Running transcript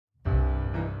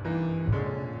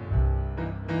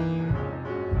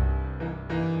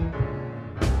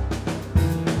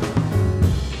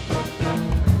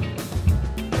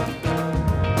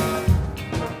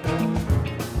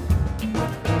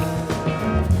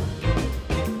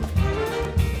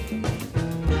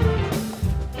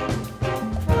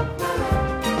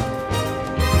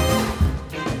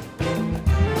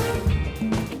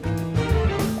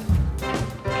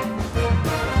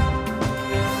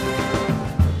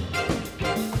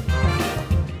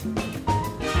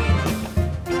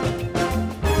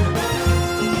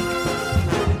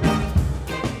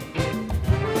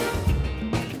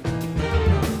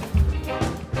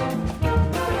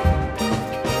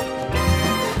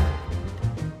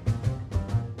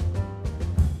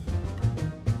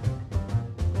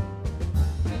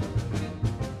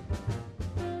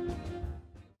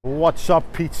What's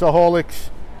up,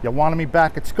 Pizzaholics? You wanted me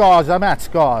back at Scarr's? I'm at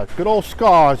Scarr's. Good old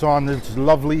Scarr's on this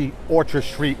lovely Orchard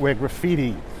Street where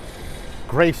graffiti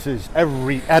graces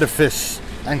every edifice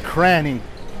and cranny.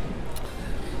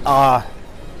 I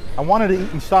wanted to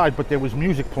eat inside, but there was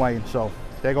music playing, so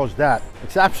there goes that.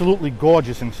 It's absolutely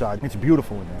gorgeous inside. It's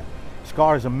beautiful in there.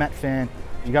 Scarr is a Met fan.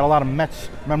 You got a lot of Mets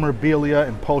memorabilia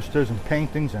and posters and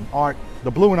paintings and art.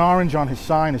 The blue and orange on his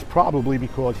sign is probably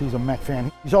because he's a Met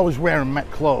fan. He's always wearing Met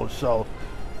clothes, so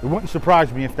it wouldn't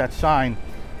surprise me if that sign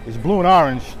is blue and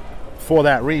orange for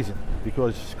that reason,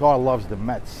 because Scarr loves the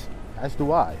Mets, as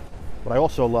do I. What I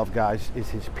also love, guys, is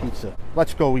his pizza.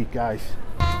 Let's go eat, guys.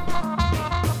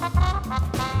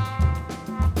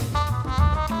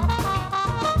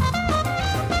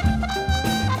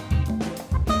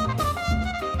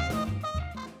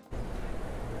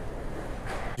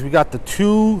 We got the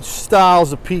two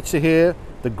styles of pizza here.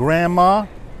 The grandma,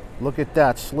 look at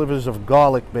that, slivers of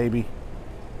garlic, baby.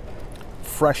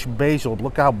 Fresh basil,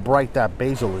 look how bright that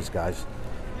basil is, guys.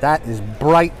 That is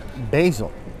bright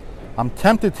basil. I'm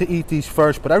tempted to eat these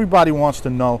first, but everybody wants to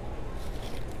know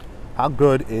how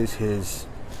good is his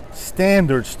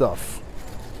standard stuff.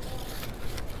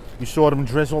 You saw them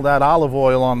drizzle that olive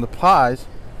oil on the pies.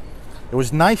 It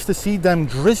was nice to see them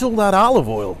drizzle that olive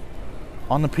oil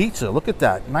on the pizza. Look at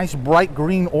that. Nice bright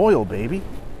green oil, baby.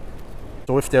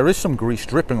 So if there is some grease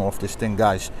dripping off this thing,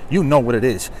 guys, you know what it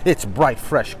is. It's bright,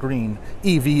 fresh green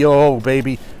EVO,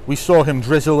 baby. We saw him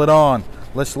drizzle it on.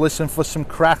 Let's listen for some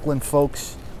crackling,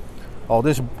 folks. Oh,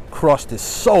 this crust is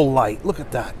so light. Look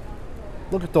at that.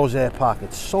 Look at those air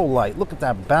pockets. So light. Look at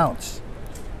that bounce.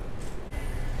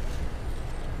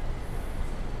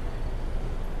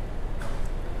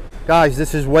 Guys,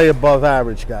 this is way above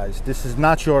average, guys. This is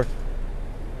not your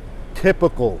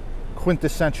typical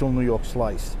quintessential New York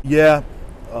slice. Yeah,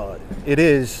 it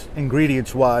is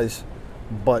ingredients wise,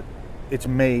 but it's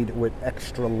made with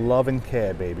extra love and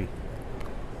care, baby.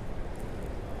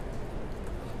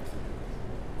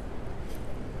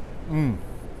 Mm.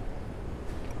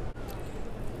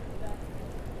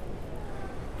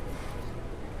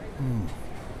 Mm.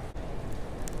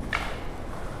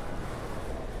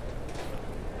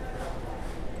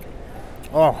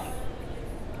 Oh.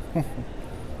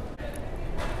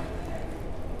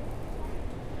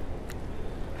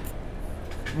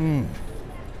 Mm.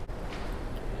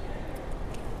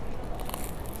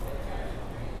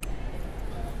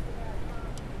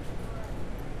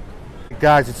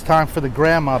 Guys, it's time for the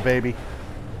grandma, baby.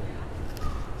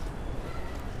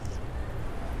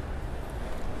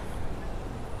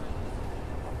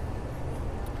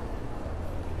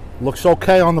 Looks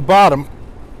okay on the bottom.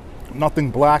 Nothing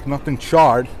black, nothing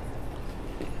charred.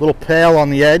 Little pale on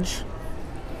the edge.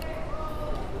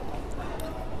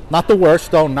 Not the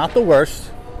worst, though, not the worst.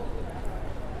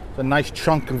 It's a nice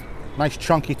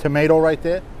chunky tomato right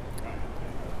there.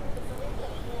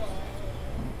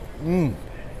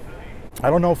 I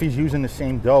don't know if he's using the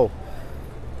same dough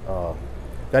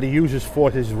that he uses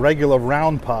for his regular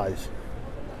round pies.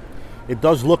 It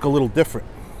does look a little different.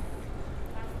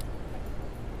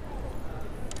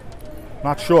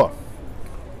 Not sure.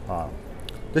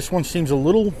 This one seems a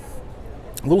little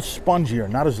spongier,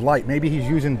 not as light. Maybe he's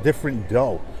using different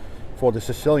dough for the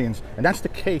Sicilians, and that's the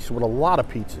case with a lot of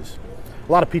pizzas,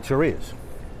 a lot of pizzerias.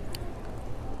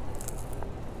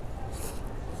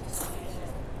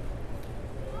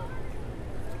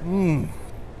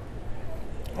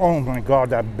 Oh my God,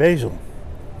 that basil.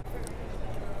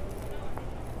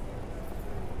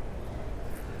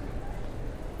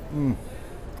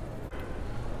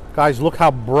 Guys, look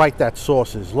how bright that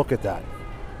sauce is. Look at that.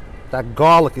 That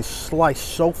garlic is sliced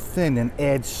so thin and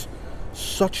adds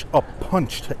such a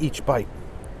punch to each bite.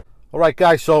 All right,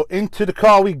 guys, so into the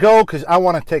car we go, because I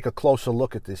want to take a closer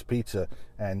look at this pizza,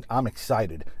 and I'm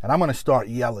excited, and I'm going to start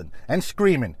yelling and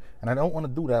screaming, and I don't want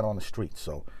to do that on the street,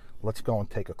 so let's go and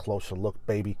take a closer look,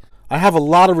 baby. I have a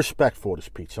lot of respect for this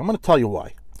pizza. I'm going to tell you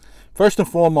why. First and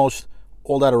foremost,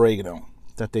 all that oregano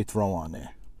that they throw on there.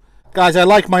 Guys, I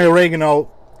like my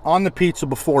oregano on the pizza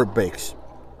before it bakes.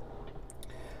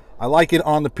 I like it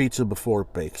on the pizza before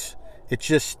it bakes. It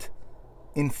just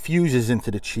infuses into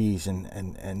the cheese,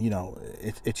 and you know,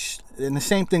 it's and the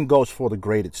same thing goes for the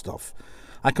grated stuff.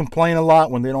 I complain a lot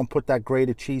when they don't put that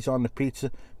grated cheese on the pizza,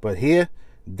 but here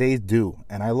they do,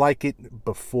 and I like it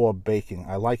before baking.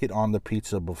 I like it on the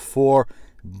pizza before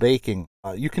baking.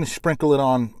 You can sprinkle it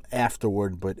on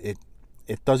afterward, but it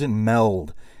doesn't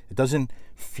meld. It doesn't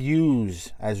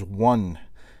fuse as one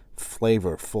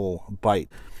flavorful bite.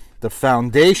 The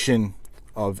foundation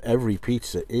of every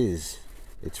pizza is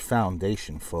its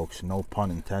foundation, folks. No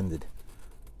pun intended.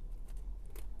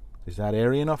 Is that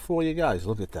area enough for you guys?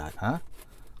 Look at that, huh?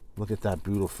 Look at that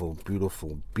beautiful,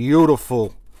 beautiful,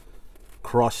 beautiful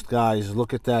crust, guys.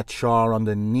 Look at that char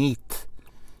underneath.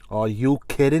 Are you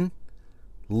kidding?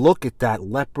 Look at that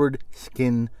leopard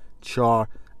skin char.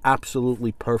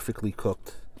 Absolutely perfectly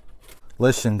cooked.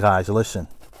 Listen, guys, listen.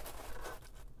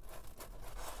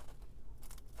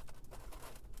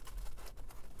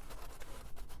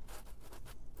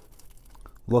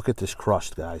 Look at this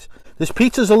crust, guys. This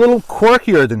pizza's a little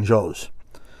quirkier than Joe's.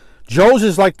 Joe's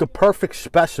is like the perfect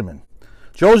specimen.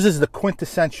 Joe's is the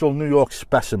quintessential New York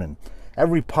specimen.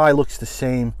 Every pie looks the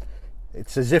same.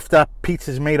 It's as if that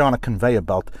pizza's made on a conveyor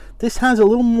belt. This has a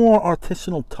little more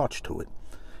artisanal touch to it.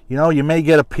 You know, you may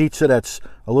get a pizza that's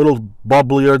a little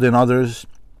bubblier than others.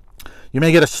 You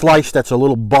may get a slice that's a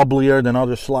little bubblier than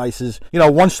other slices. You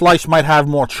know, one slice might have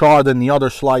more char than the other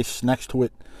slice next to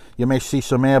it. You may see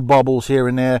some air bubbles here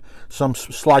and there. Some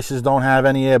slices don't have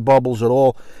any air bubbles at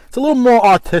all. It's a little more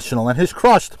artisanal. And his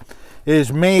crust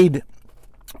is made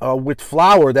with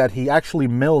flour that he actually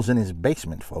mills in his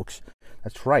basement, folks.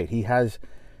 That's right. He has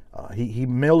he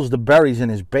mills the berries in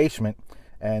his basement.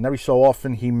 And every so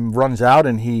often he runs out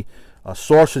and he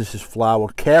sources his flour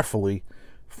carefully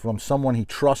from someone he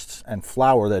trusts and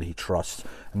flour that he trusts.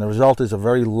 And the result is a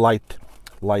very light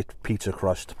pizza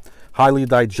crust. Highly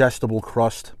digestible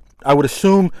crust. I would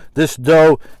assume this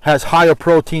dough has higher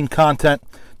protein content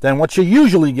than what you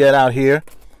usually get out here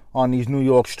on these New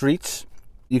York streets.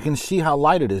 You can see how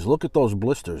light it is. Look at those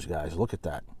blisters, guys. Look at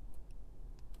that.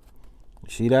 You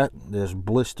see that? There's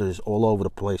blisters all over the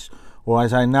place. Or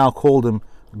as I now call them,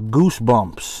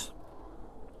 goosebumps.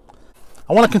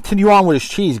 I want to continue on with his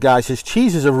cheese, guys. His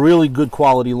cheese is a really good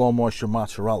quality low moisture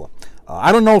mozzarella.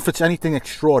 I don't know if it's anything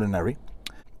extraordinary.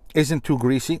 Isn't too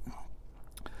greasy.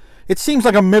 It seems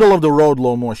like a middle of the road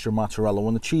low moisture mozzarella.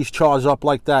 When the cheese chars up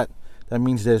like that, that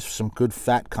means there's some good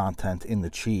fat content in the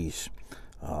cheese.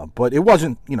 But it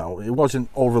wasn't, you know, it wasn't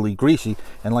overly greasy.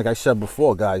 And like I said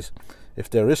before, guys, if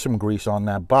there is some grease on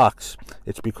that box,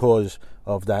 it's because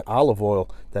of that olive oil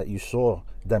that you saw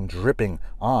them dripping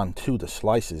onto the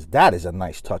slices. That is a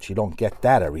nice touch. You don't get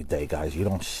that every day, guys. You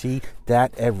don't see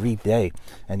that every day.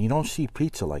 And you don't see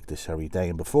pizza like this every day.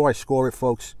 And before I score it,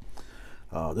 folks,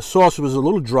 the sauce was a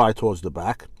little dry towards the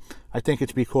back. I think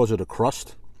it's because of the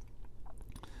crust.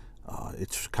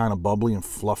 It's kind of bubbly and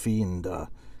fluffy, and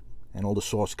all the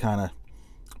sauce kind of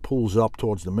pulls up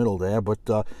towards the middle there.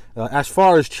 But as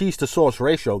far as cheese to sauce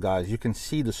ratio, guys, you can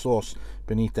see the sauce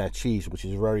beneath that cheese, which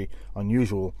is very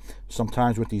unusual.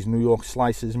 Sometimes with these New York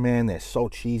slices, man, they're so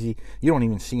cheesy. You don't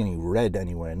even see any red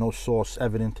anywhere. No sauce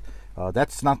evident.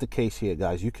 That's not the case here,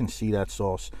 guys. You can see that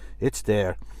sauce. It's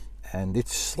there. And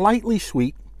it's slightly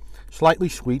sweet,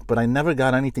 but I never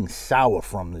got anything sour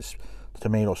from this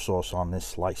tomato sauce on this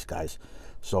slice, guys.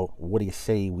 So what do you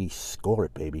say we score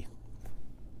it, baby?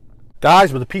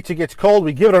 Guys, when the pizza gets cold,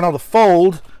 we give it another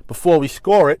fold before we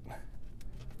score it.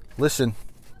 Listen.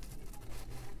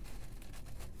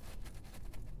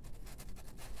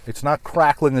 It's not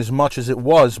crackling as much as it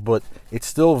was, but it's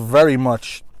still very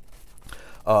much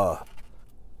as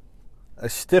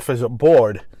stiff as a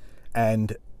board.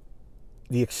 And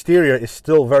the exterior is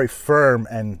still very firm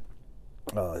and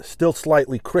still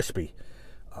slightly crispy.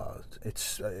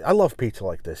 I love pizza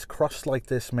like this. Crust like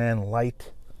this, man.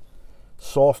 Light,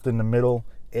 soft in the middle,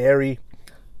 airy,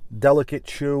 delicate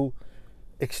chew,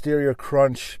 exterior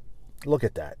crunch. Look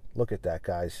at that. Look at that,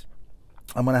 guys.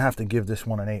 I'm going to have to give this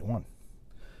one an 8-1.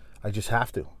 I just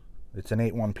have to. It's an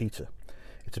 8-1 pizza.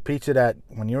 It's a pizza that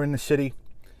when you're in the city,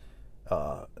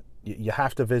 you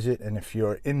have to visit. And if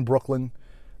you're in Brooklyn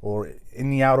or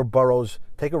in the outer boroughs,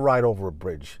 take a ride over a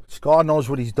bridge. Scarr knows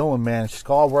what he's doing, man.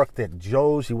 Scarr worked at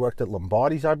Joe's. He worked at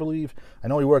Lombardi's, I believe. I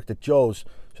know he worked at Joe's.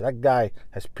 So that guy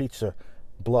has pizza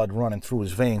blood running through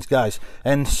his veins, guys.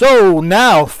 And so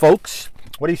now, folks,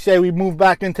 what do you say we move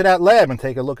back into that lab and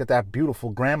take a look at that beautiful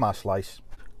grandma slice?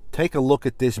 Take a look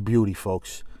at this beauty,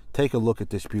 folks. Take a look at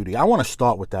this beauty. I want to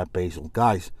start with that basil.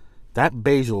 Guys, that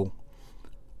basil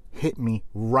hit me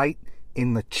right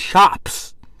in the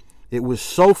chops. It was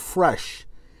so fresh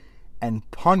and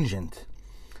pungent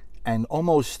and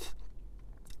almost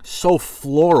so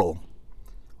floral,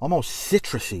 almost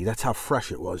citrusy. That's how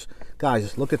fresh it was.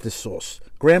 Guys, look at this sauce.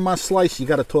 Grandma slice, you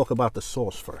got to talk about the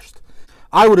sauce first.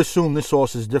 I would assume this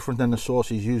sauce is different than the sauce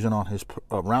he's using on his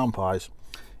round pies.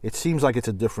 It seems like it's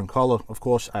a different color. Of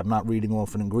course, I'm not reading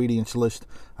off an ingredients list.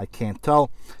 I can't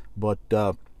tell. But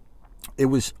it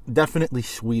was definitely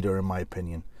sweeter, in my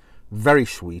opinion. Very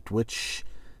sweet, which,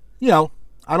 you know,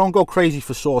 I don't go crazy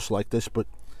for sauce like this, but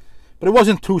it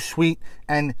wasn't too sweet.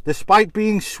 And despite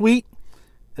being sweet,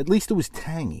 at least it was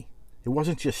tangy. It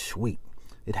wasn't just sweet.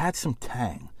 it had some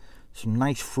tang, some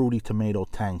nice fruity tomato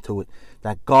tang to it.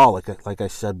 That garlic, like I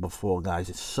said before, guys,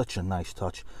 it's such a nice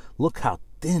touch. Look how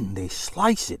thin they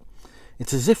slice it.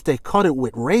 It's as if they cut it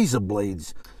with razor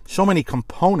blades. So many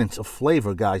components of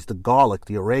flavor, guys. The garlic,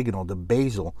 the oregano, the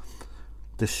basil,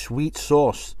 the sweet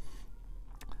sauce,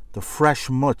 the fresh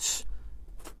mutts.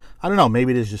 I don't know,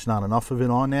 maybe there's just not enough of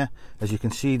it on there. As you can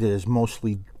see, there's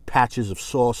mostly patches of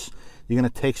sauce. You're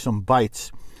going to take some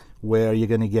bites where you're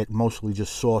going to get mostly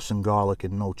just sauce and garlic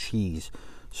and no cheese.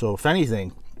 So if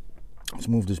anything, let's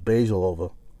move this basil over.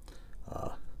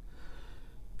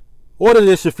 Order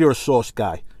this if you're a sauce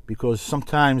guy, because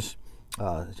sometimes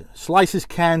slices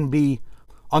can be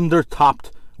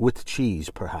under-topped with cheese,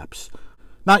 perhaps.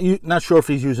 Not sure if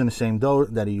he's using the same dough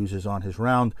that he uses on his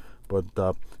round, but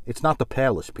it's not the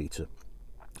palest pizza.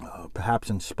 Perhaps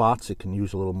in spots it can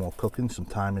use a little more cooking, some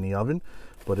time in the oven,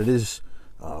 but it is,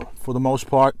 for the most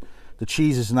part, the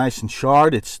cheese is nice and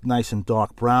charred. It's nice and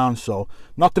dark brown, so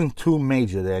nothing too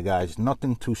major there, guys.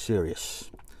 Nothing too serious.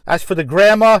 As for the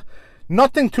grandma,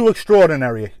 nothing too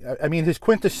extraordinary. I mean, his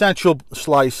quintessential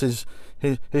slice is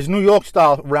his New York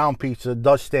style round pizza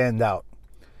does stand out.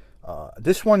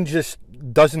 This one just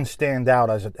doesn't stand out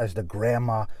as the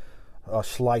grandma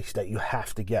slice that you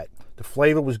have to get. The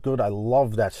flavor was good. I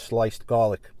love that sliced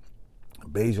garlic.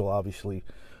 Basil, obviously,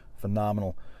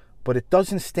 phenomenal. But it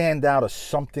doesn't stand out as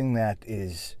something that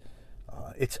is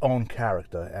its own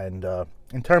character. And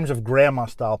in terms of grandma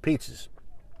style pizzas,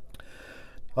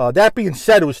 that being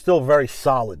said, it was still very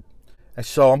solid. And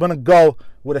so I'm going to go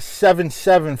with a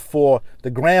 7.7 for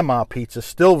the grandma pizza.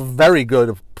 Still very good,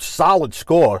 a solid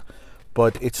score.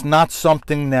 But it's not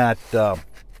something that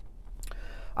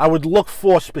I would look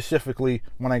for specifically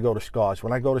when I go to Scarr's.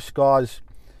 When I go to Scarr's,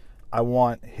 I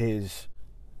want his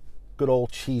good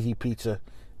old cheesy pizza.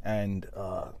 And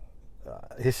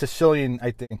his Sicilian,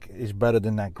 I think, is better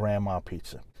than that grandma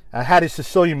pizza. I had his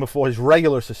Sicilian before, his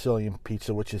regular Sicilian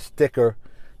pizza, which is thicker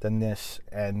than this,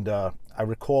 and I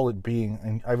recall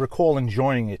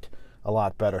enjoying it a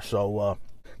lot better. So,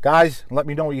 guys, let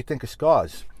me know what you think of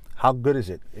Scarr's. How good is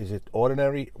it? Is it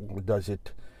ordinary, or does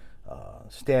it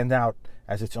stand out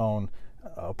as its own,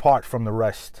 apart from the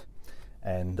rest?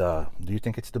 And do you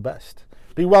think it's the best?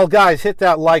 Be well, guys. Hit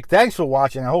that like. Thanks for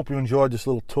watching. I hope you enjoyed this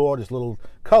little tour, this little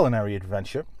culinary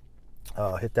adventure.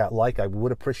 Hit that like. I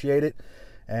would appreciate it.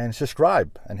 And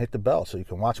subscribe and hit the bell so you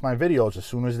can watch my videos as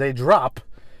soon as they drop.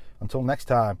 Until next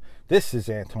time, this is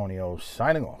Antonio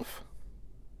signing off.